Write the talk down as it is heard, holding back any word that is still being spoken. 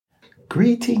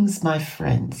Greetings, my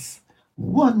friends.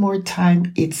 One more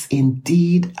time, it's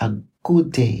indeed a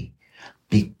good day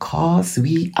because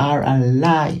we are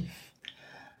alive.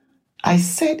 I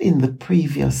said in the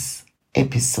previous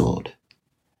episode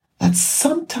that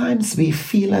sometimes we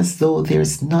feel as though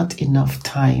there's not enough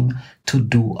time to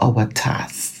do our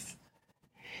tasks.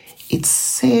 It's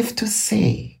safe to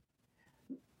say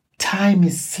time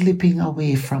is slipping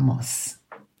away from us.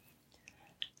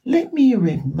 Let me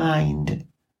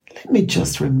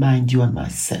just remind you and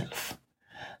myself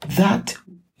that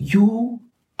you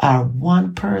are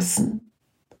one person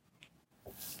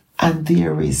and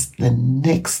there is the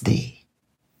next day.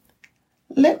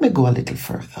 Let me go a little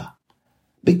further,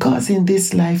 because in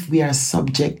this life we are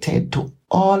subjected to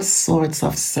all sorts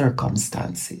of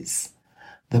circumstances,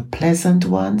 the pleasant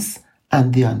ones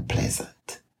and the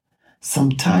unpleasant.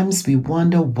 Sometimes we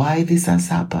wonder why this has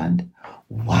happened,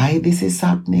 why this is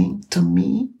happening to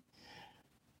me.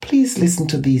 Please listen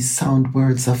to these sound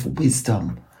words of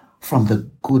wisdom from the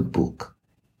good book,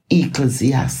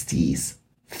 Ecclesiastes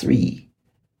 3,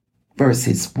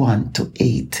 verses 1 to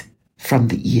 8 from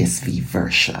the ESV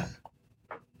version.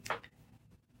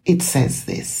 It says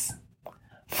this: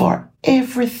 "For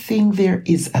everything there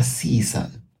is a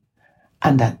season,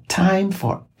 and a time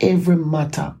for every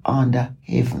matter under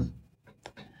heaven.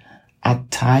 A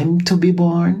time to be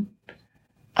born,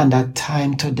 and a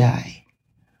time to die.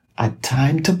 A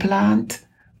time to plant,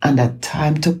 and a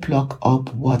time to pluck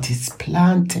up what is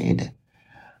planted.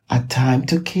 A time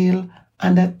to kill,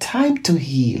 and a time to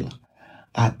heal.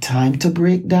 A time to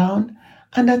break down,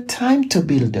 and a time to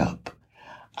build up.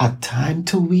 A time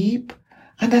to weep,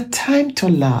 and a time to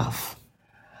laugh.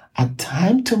 A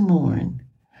time to mourn,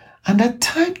 and a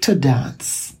time to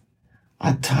dance.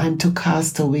 A time to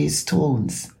cast away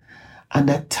stones, and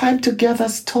a time to gather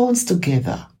stones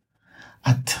together.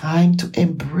 A time to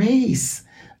embrace,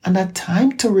 and a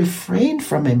time to refrain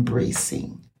from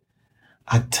embracing.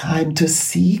 A time to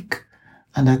seek,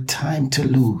 and a time to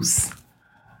lose.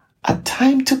 A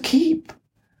time to keep,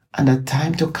 and a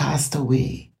time to cast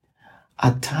away.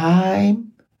 A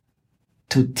time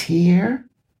to tear,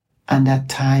 and a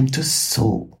time to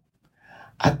sow.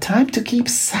 A time to keep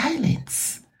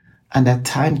silence, and a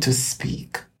time to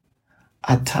speak.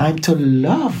 A time to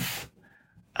love,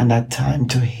 and a time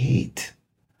to hate.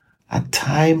 A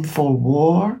time for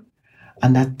war,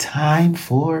 and a time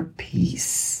for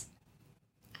peace."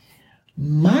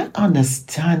 My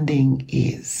understanding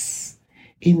is,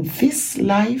 in this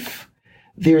life,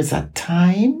 there's a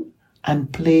time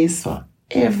and place for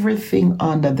everything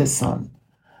under the sun.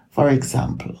 For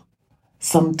example,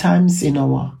 sometimes in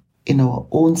our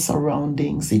own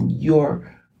surroundings, in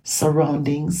your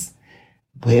surroundings,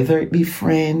 whether it be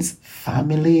friends,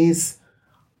 families,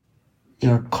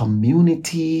 your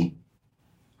community,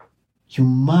 you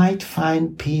might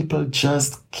find people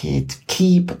just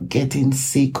keep getting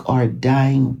sick or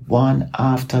dying one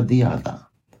after the other.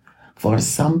 For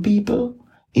some people,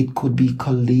 it could be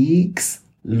colleagues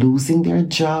losing their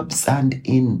jobs, and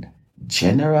in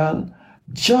general,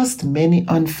 just many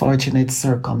unfortunate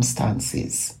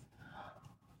circumstances.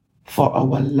 For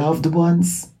our loved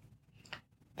ones,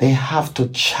 they have to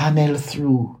channel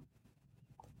through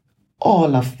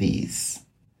all of these.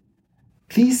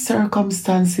 These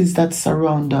circumstances that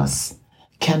surround us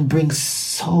can bring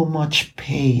so much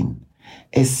pain,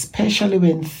 especially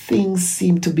when things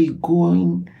seem to be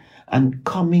going and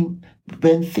coming,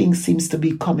 when things seems to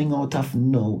be coming out of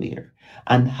nowhere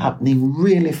and happening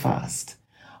really fast.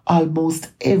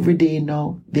 Almost every day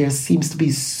now, there seems to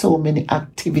be so many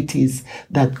activities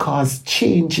that cause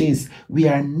changes we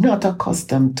are not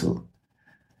accustomed to,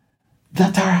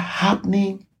 that are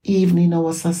happening even in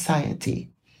our society.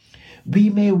 We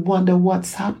may wonder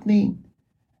what's happening.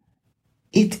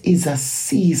 It is a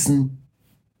season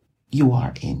you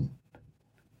are in.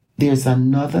 There's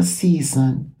another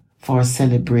season for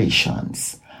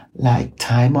celebrations, like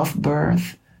time of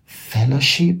birth,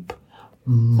 fellowship,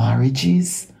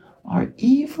 marriages, or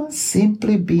even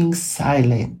simply being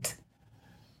silent.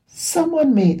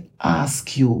 Someone may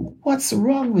ask you, what's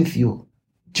wrong with you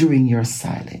during your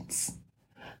silence?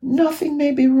 Nothing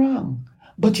may be wrong,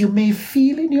 but you may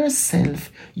feel in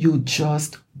yourself you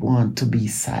just want to be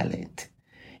silent.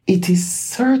 It is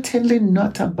certainly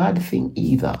not a bad thing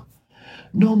either.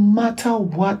 No matter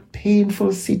what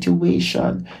painful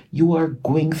situation you are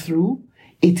going through,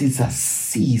 it is a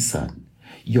season.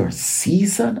 Your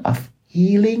season of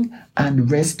healing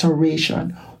and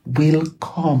restoration will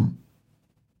come.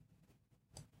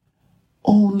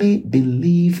 Only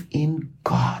believe in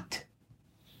God.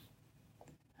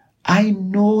 I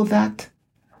know that.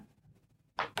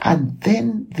 And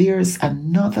then there's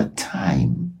another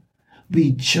time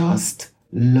We just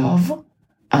love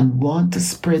and want to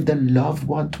spread the love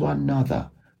one to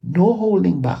another. No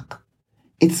holding back.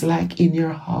 It's like in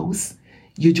your house,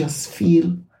 you just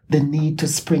feel the need to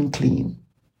spring clean.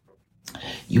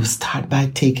 You start by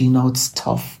taking out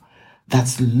stuff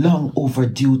that's long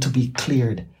overdue to be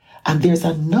cleared. And there's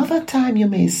another time you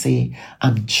may say,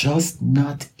 I'm just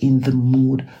not in the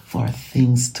mood for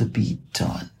things to be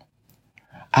done.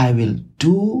 I will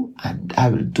do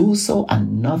so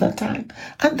another time,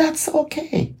 and that's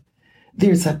okay.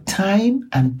 There's a time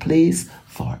and place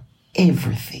for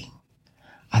everything.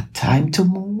 A time to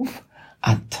move,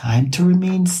 a time to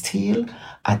remain still,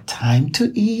 a time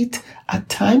to eat, a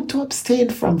time to abstain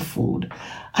from food,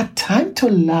 a time to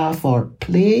laugh or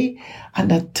play,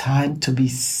 and a time to be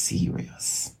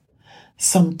serious.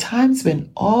 Sometimes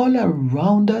when all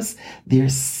around us there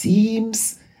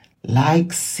seems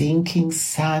like sinking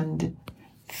sand,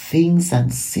 things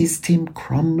and system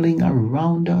crumbling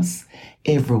around us,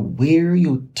 everywhere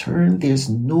you turn there's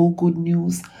no good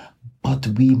news, but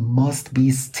we must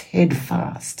be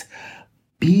steadfast,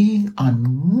 being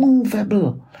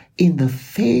unmovable in the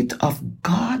faith of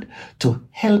God to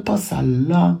help us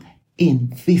along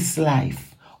in this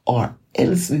life, or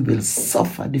else we will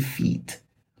suffer defeat.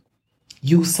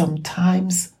 You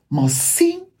sometimes must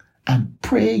sing and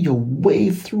pray your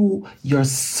way through your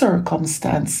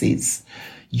circumstances,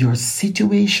 your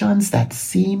situations that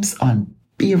seems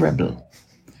unbearable.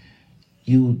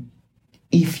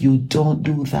 If you don't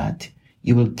do that,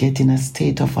 you will get in a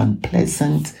state of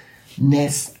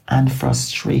unpleasantness and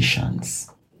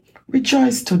frustrations.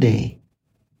 Rejoice today.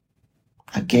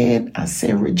 Again, I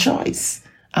say rejoice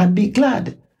and be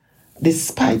glad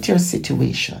despite your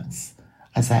situations.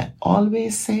 As I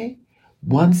always say,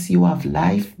 once you have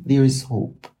life, there is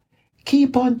hope.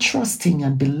 Keep on trusting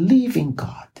and believing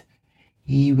God.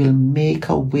 He will make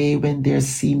a way when there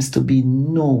seems to be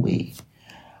no way.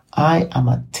 I am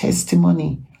a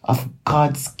testimony of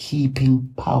God's keeping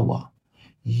power.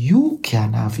 You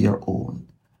can have your own.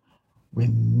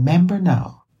 Remember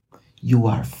now, you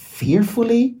are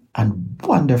fearfully and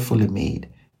wonderfully made.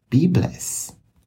 Be blessed.